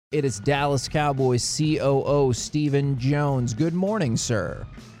It is Dallas Cowboys COO Stephen Jones. Good morning, sir.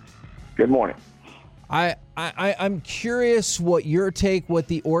 Good morning. I'm curious what your take, what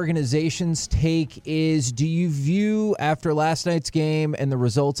the organization's take is. Do you view, after last night's game and the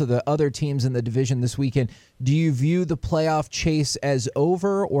results of the other teams in the division this weekend, do you view the playoff chase as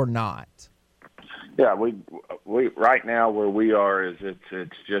over or not? Yeah, we right now where we are is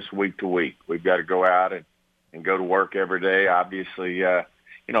it's just week to week. We've got to go out and go to work every day. Obviously,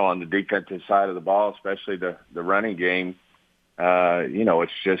 on the defensive side of the ball, especially the running game,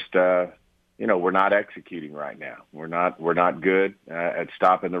 it's just we're not executing right now. We're not good at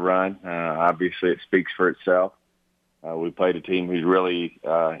stopping the run. Obviously, it speaks for itself. We played a team who's really,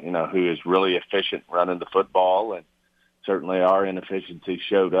 who is really efficient running the football, and certainly our inefficiency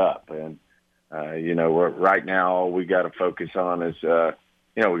showed up. And right now all we got to focus on is,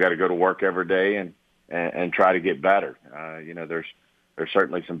 we got to go to work every day and try to get better. There's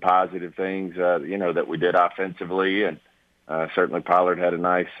certainly some positive things, that we did offensively, and certainly Pollard had a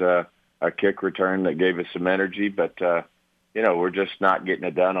nice a kick return that gave us some energy, but we're just not getting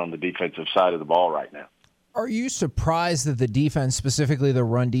it done on the defensive side of the ball right now. Are you surprised that the defense, specifically the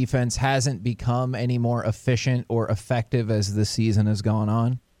run defense, hasn't become any more efficient or effective as the season has gone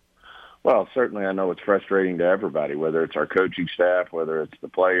on? Well, certainly I know it's frustrating to everybody, whether it's our coaching staff, whether it's the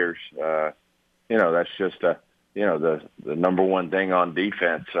players. That's just the number one thing on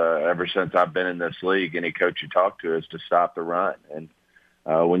defense ever since I've been in this league. Any coach you talk to is to stop the run. And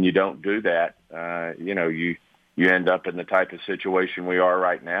when you don't do that, you end up in the type of situation we are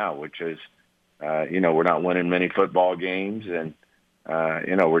right now, which is, we're not winning many football games, and,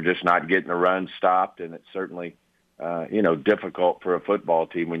 we're just not getting the run stopped. And it's certainly, difficult for a football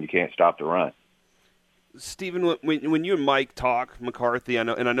team when you can't stop the run. Stephen, when you and Mike talk, McCarthy, I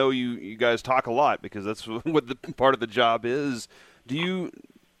know you guys talk a lot because that's what the part of the job is. Do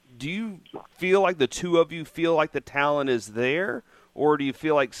you feel like the two of you feel like the talent is there, or do you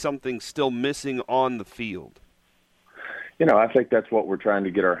feel like something's still missing on the field? I think that's what we're trying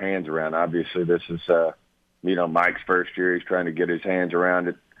to get our hands around. Obviously, this is, Mike's first year. He's trying to get his hands around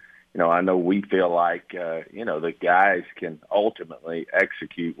it. I know we feel like, the guys can ultimately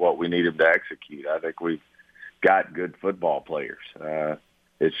execute what we need them to execute. I think we've got good football players.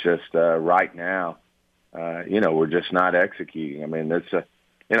 It's just right now, we're just not executing. I mean, it's a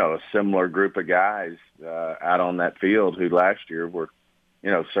similar group of guys out on that field who last year were,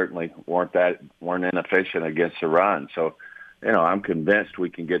 certainly weren't inefficient against the run. So, I'm convinced we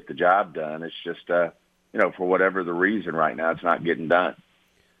can get the job done. It's just, for whatever the reason right now, it's not getting done.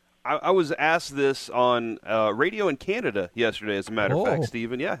 I was asked this on radio in Canada yesterday, as a matter of fact,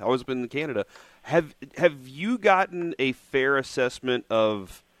 Stephen. Yeah, I was in Canada. Have you gotten a fair assessment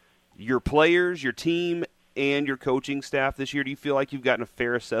of your players, your team, and your coaching staff this year? Do you feel like you've gotten a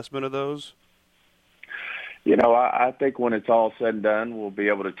fair assessment of those? I think when it's all said and done, we'll be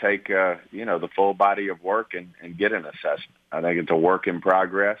able to take, the full body of work and get an assessment. I think it's a work in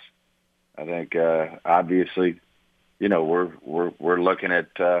progress. I think, obviously, we're looking at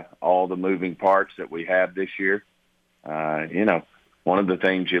all the moving parts that we have this year. One of the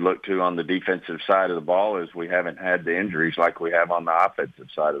things you look to on the defensive side of the ball is we haven't had the injuries like we have on the offensive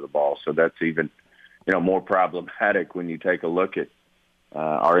side of the ball. So that's even, more problematic when you take a look at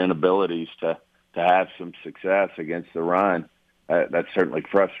our inabilities to have some success against the run. That's certainly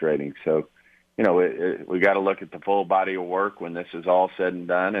frustrating. So, we got to look at the full body of work when this is all said and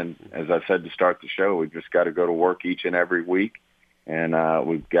done. And as I said to start the show, we've just got to go to work each and every week, and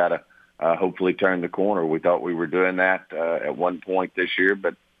we've got to hopefully turn the corner. We thought we were doing that at one point this year,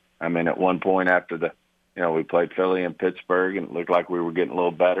 but at one point after we played Philly and Pittsburgh, and it looked like we were getting a little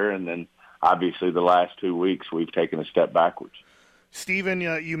better. And then obviously the last 2 weeks we've taken a step backwards. Stephen,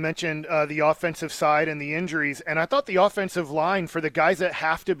 you mentioned the offensive side and the injuries, and I thought the offensive line, for the guys that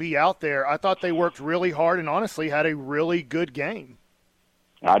have to be out there, I thought they worked really hard and honestly had a really good game.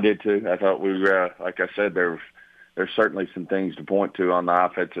 I did too. I thought we were, like I said, there's certainly some things to point to on the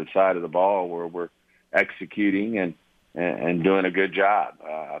offensive side of the ball where we're executing and doing a good job.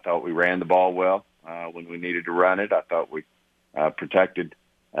 I thought we ran the ball well when we needed to run it. I thought we protected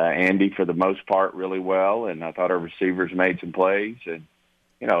Andy for the most part really well, and I thought our receivers made some plays. And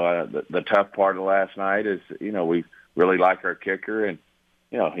the tough part of last night is we really like our kicker, and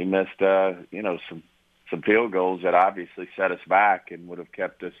he missed some field goals that obviously set us back and would have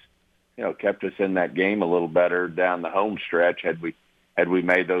kept us in that game a little better down the home stretch had we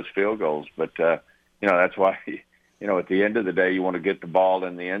made those field goals. But that's why at the end of the day you want to get the ball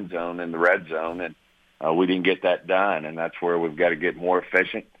in the end zone, in the red zone, and we didn't get that done, and that's where we've got to get more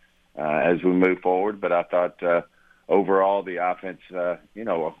efficient as we move forward. But I thought overall the offense, the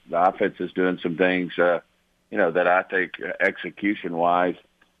offense is doing some things, that I think execution-wise,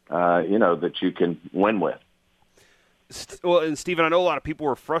 that you can win with. Well, and Stephen, I know a lot of people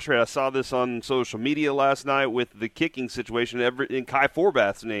were frustrated. I saw this on social media last night with the kicking situation. In Kai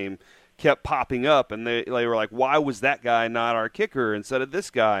Forbath's name kept popping up, and they were like, why was that guy not our kicker instead of this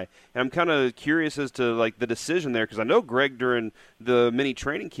guy? And I'm kind of curious as to, like, the decision there, because I know Greg during the mini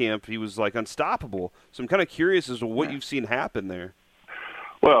training camp, he was, like, unstoppable. So I'm kind of curious as to what you've seen happen there.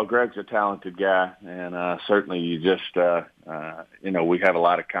 Well, Greg's a talented guy, and certainly you just, we have a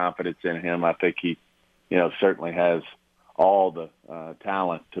lot of confidence in him. I think he, certainly has all the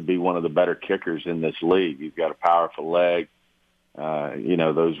talent to be one of the better kickers in this league. He's got a powerful leg.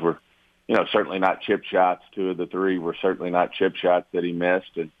 Those were, certainly not chip shots. 2 of the 3 were certainly not chip shots that he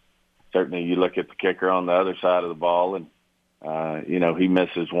missed. And certainly you look at the kicker on the other side of the ball, and, he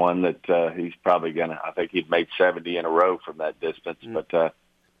misses one that he's probably going to – I think he'd made 70 in a row from that distance. But,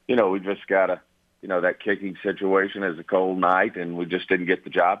 we just got to – that kicking situation is a cold night, and we just didn't get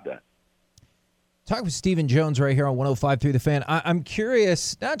the job done. Talk with Stephen Jones right here on 105.3 The Fan. I'm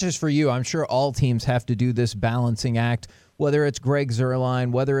curious, not just for you, I'm sure all teams have to do this balancing act, whether it's Greg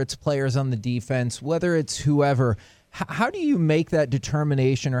Zuerlein, whether it's players on the defense, whether it's whoever. How do you make that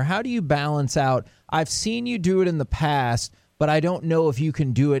determination, or how do you balance out, I've seen you do it in the past, but I don't know if you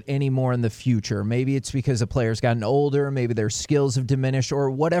can do it anymore in the future. Maybe it's because the player's gotten older, maybe their skills have diminished, or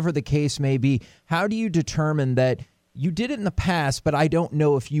whatever the case may be. How do you determine that you did it in the past, but I don't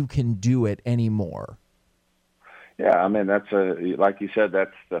know if you can do it anymore? Yeah, I mean, that's like you said,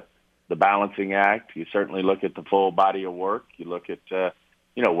 that's the balancing act. You certainly look at the full body of work. You look at,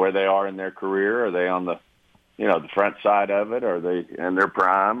 where they are in their career. Are they on the, the front side of it? Are they in their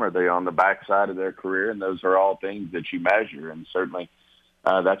prime? Are they on the back side of their career? And those are all things that you measure. And certainly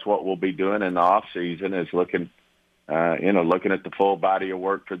that's what we'll be doing in the off season, is looking at the full body of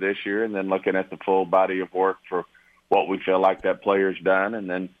work for this year, and then looking at the full body of work for what we feel like that player's done. And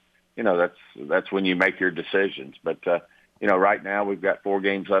then, that's when you make your decisions. But, right now we've got 4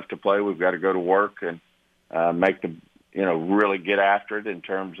 games left to play. We've got to go to work and make really get after it in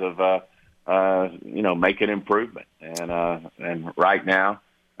terms of, making improvement. And right now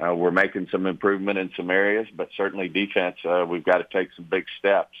we're making some improvement in some areas, but certainly defense, we've got to take some big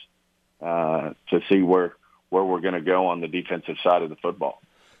steps to see where we're going to go on the defensive side of the football.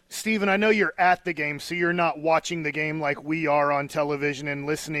 Stephen, I know you're at the game, so you're not watching the game like we are on television and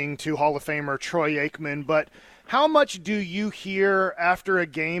listening to Hall of Famer Troy Aikman, but how much do you hear after a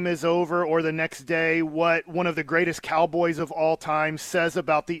game is over or the next day what one of the greatest Cowboys of all time says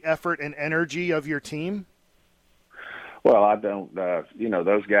about the effort and energy of your team? Well, I don't,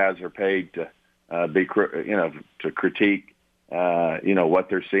 those guys are paid to to critique, what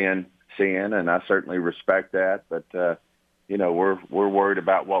they're seeing, and I certainly respect that, but, we're worried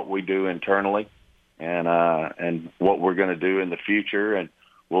about what we do internally and what we're going to do in the future. And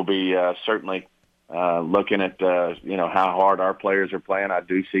we'll be certainly looking at, how hard our players are playing. I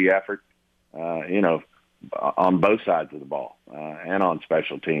do see effort, on both sides of the ball and on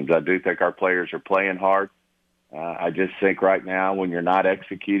special teams. I do think our players are playing hard. I just think right now when you're not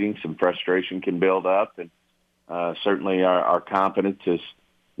executing, some frustration can build up. And certainly our confidence is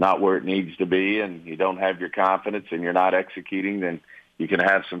not where it needs to be, and you don't have your confidence and you're not executing, then you can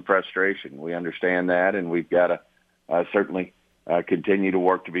have some frustration. We understand that, and we've got to certainly continue to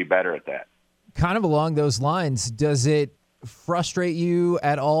work to be better at that. Kind of along those lines, does it frustrate you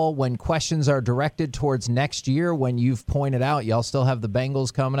at all when questions are directed towards next year, when you've pointed out y'all still have the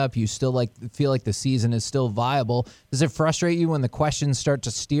Bengals coming up, you still feel like the season is still viable? Does it frustrate you when the questions start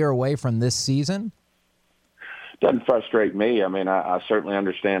to steer away from this season? Doesn't frustrate me. I mean, I certainly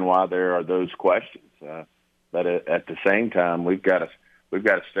understand why there are those questions, but at the same time, we've got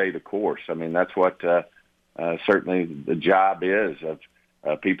to stay the course. I mean, that's what certainly the job is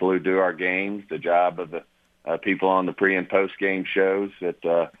of people who do our games. The job of the people on the pre and post game shows that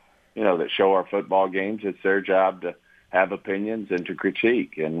that show our football games. It's their job to have opinions and to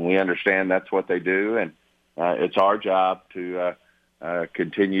critique, and we understand that's what they do. And it's our job to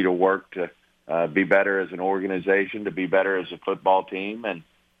continue to work to be better as an organization, to be better as a football team, and,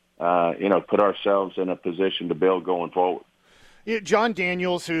 put ourselves in a position to build going forward. Yeah, John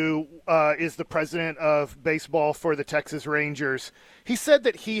Daniels, who is the president of baseball for the Texas Rangers, he said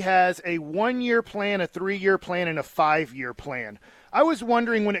that he has a 1-year plan, a 3-year plan, and a 5-year plan. I was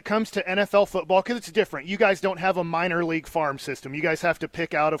wondering, when it comes to NFL football, because it's different. You guys don't have a minor league farm system. You guys have to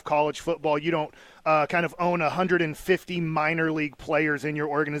pick out of college football. You don't kind of own 150 minor league players in your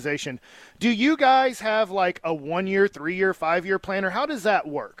organization. Do you guys have like a 1-year, 3-year, 5-year plan, or how does that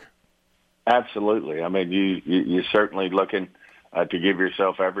work? Absolutely. I mean, you're certainly looking to give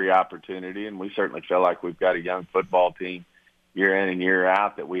yourself every opportunity, and we certainly feel like we've got a young football team year in and year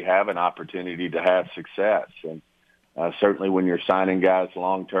out that we have an opportunity to have success. And certainly when you're signing guys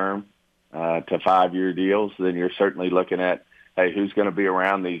long-term to 5-year deals, then you're certainly looking at, hey, who's going to be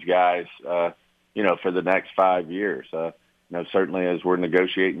around these guys, for the next 5 years. Certainly as we're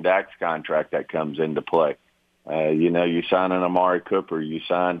negotiating Dak's contract, that comes into play. You sign an Amari Cooper, you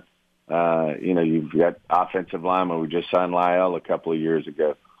sign, you've got offensive linemen. We just signed Lyle a couple of years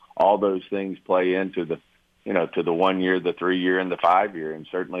ago. All those things play into the, to the 1 year, the 3 year, and the 5 year. And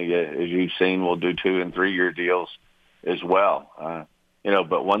certainly, as you've seen, we'll do 2 and 3 year deals as well.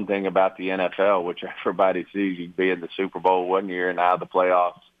 But one thing about the NFL, which everybody sees, you can be in the Super Bowl 1 year and out of the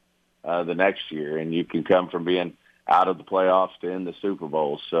playoffs the next year, and you can come from being out of the playoffs to in the Super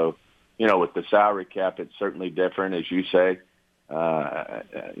Bowl. So, with the salary cap, it's certainly different, as you say, than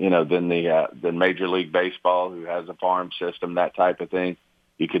Major League Baseball, who has a farm system, that type of thing.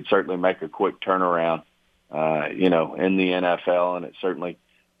 You could certainly make a quick turnaround, in the NFL, and it's certainly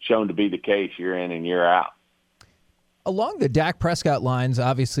shown to be the case year in and year out. Along the Dak Prescott lines,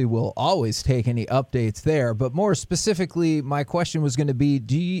 obviously we'll always take any updates there, but more specifically, my question was going to be,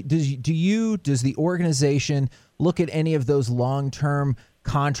 does the organization look at any of those long-term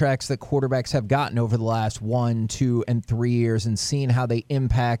contracts that quarterbacks have gotten over the last 1, 2, and 3 years and seeing how they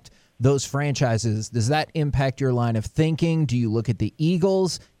impact those franchises? Does that impact your line of thinking? Do you look at the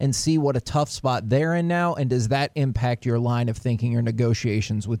Eagles and see what a tough spot they're in now? And does that impact your line of thinking or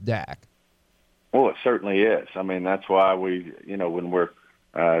negotiations with Dak? Well, it certainly is. I mean, that's why we, when we're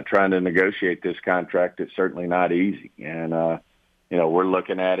trying to negotiate this contract, it's certainly not easy. And, we're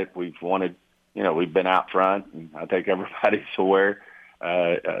looking at it. We've been out front, and I think everybody's aware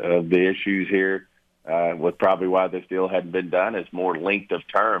of the issues here with probably why this deal hadn't been done is more length of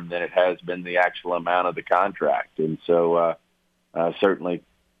term than it has been the actual amount of the contract. And so certainly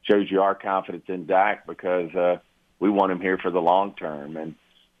shows you our confidence in Dak because we want him here for the long term. And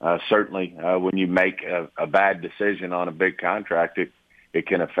certainly when you make a bad decision on a big contract, it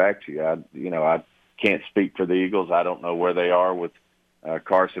can affect you. I can't speak for the Eagles. I don't know where they are with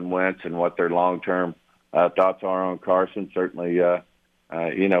Carson Wentz and what their long-term thoughts are on Carson. Certainly,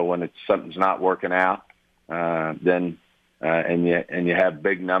 when something's not working out, then and you have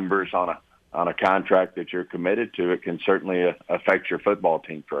big numbers on a contract that you're committed to, it can certainly affect your football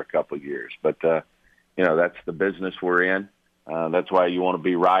team for a couple of years. But that's the business we're in. That's why you want to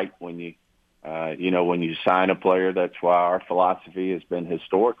be right when you sign a player. That's why our philosophy has been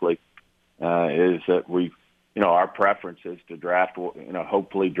historically is that our preference is to draft,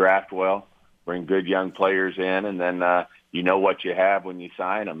 hopefully draft well, bring good young players in, and then what you have when you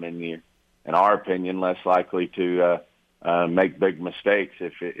sign them, and you're, in our opinion, less likely to make big mistakes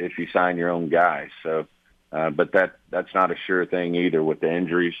if you sign your own guys. So, but that's not a sure thing either with the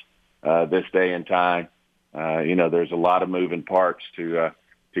injuries this day and time. There's a lot of moving parts to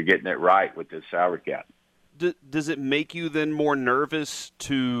getting it right with this salary cap. Does it make you then more nervous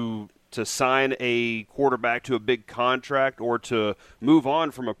to sign a quarterback to a big contract or to move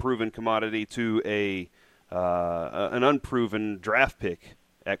on from a proven commodity to an unproven draft pick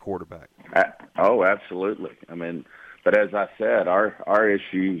at quarterback? Oh, absolutely. I mean, but as I said, our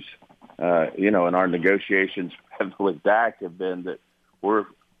issues, in our negotiations with Dak have been that we're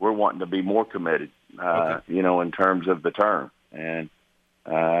wanting to be more committed. Okay. In terms of the term. And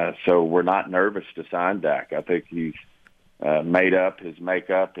so we're not nervous to sign Dak. I think he's made up. His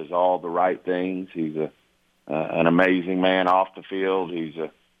makeup is all the right things. He's an amazing man off the field. He's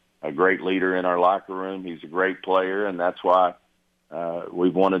a great leader in our locker room. He's a great player, and that's why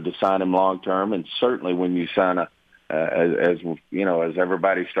we've wanted to sign him long term. And certainly when you sign as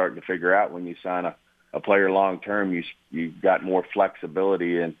everybody's starting to figure out, when you sign a player long term, you've got more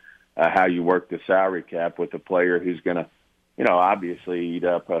flexibility in how you work the salary cap with a player who's going to, obviously eat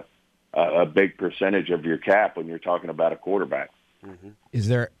up a big percentage of your cap when you're talking about a quarterback. Mm-hmm. Is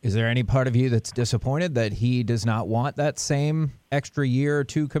there any part of you that's disappointed that he does not want that same extra year or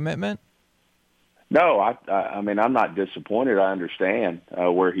two commitment? No, I mean, I'm not disappointed. I understand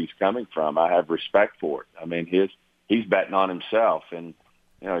where he's coming from. I have respect for it. I mean, he's betting on himself, and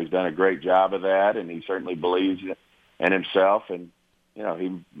he's done a great job of that, and he certainly believes in himself, and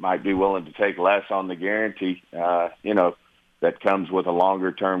he might be willing to take less on the guarantee, that comes with a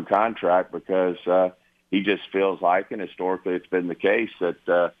longer-term contract because he just feels like, and historically it's been the case, that,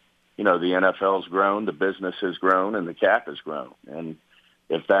 the NFL's grown, the business has grown, and the cap has grown. And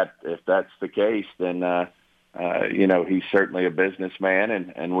if that's the case, then, he's certainly a businessman,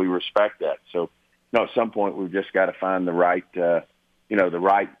 and we respect that. So, at some point we've just got to find the right, the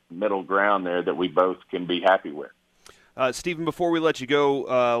right middle ground there that we both can be happy with. Stephen, before we let you go,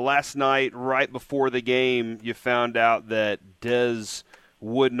 last night, right before the game, you found out that Dez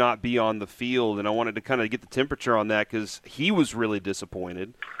would not be on the field, and I wanted to kind of get the temperature on that because he was really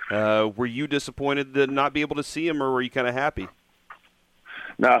disappointed. Were you disappointed to not be able to see him, or were you kind of happy?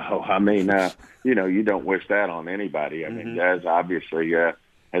 No, I mean, you don't wish that on anybody. I mean, Dez obviously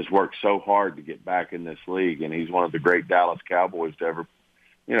has worked so hard to get back in this league, and he's one of the great Dallas Cowboys to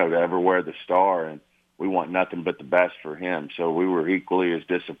ever wear the star, and we want nothing but the best for him. So we were equally as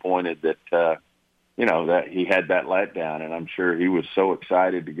disappointed that that he had that letdown, and I'm sure he was so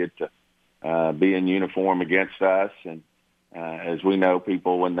excited to get to be in uniform against us. And as we know,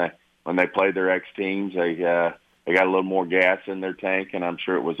 people when they play their ex teams, they got a little more gas in their tank, and I'm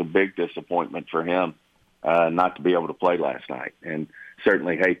sure it was a big disappointment for him not to be able to play last night. And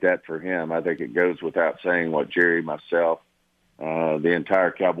certainly hate that for him. I think it goes without saying what Jerry, myself, the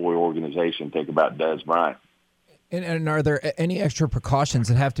entire Cowboy organization think about Dez Bryant. And are there any extra precautions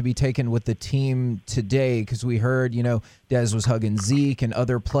that have to be taken with the team today? Because we heard, Dez was hugging Zeke and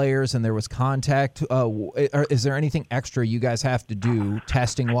other players, and there was contact. Is there anything extra you guys have to do,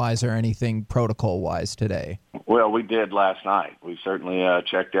 testing-wise or anything protocol-wise today? Well, we did last night. We certainly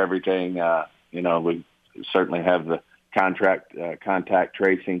checked everything. We certainly have the contact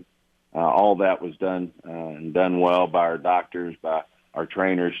tracing. All that was done and done well by our doctors, by our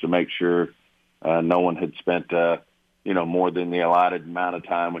trainers to make sure no one had spent, more than the allotted amount of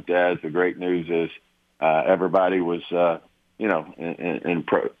time with Dez. The great news is everybody was,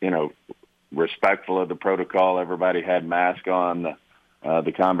 respectful of the protocol. Everybody had masks on.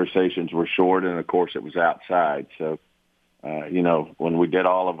 The conversations were short, and of course, it was outside. So, when we did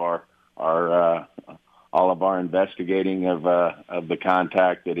all of our investigating of the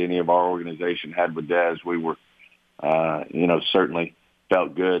contact that any of our organization had with Dez, we were, certainly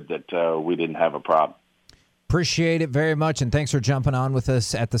felt good that we didn't have a problem. Appreciate it very much, and thanks for jumping on with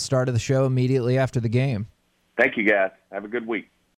us at the start of the show immediately after the game. Thank you, guys. Have a good week.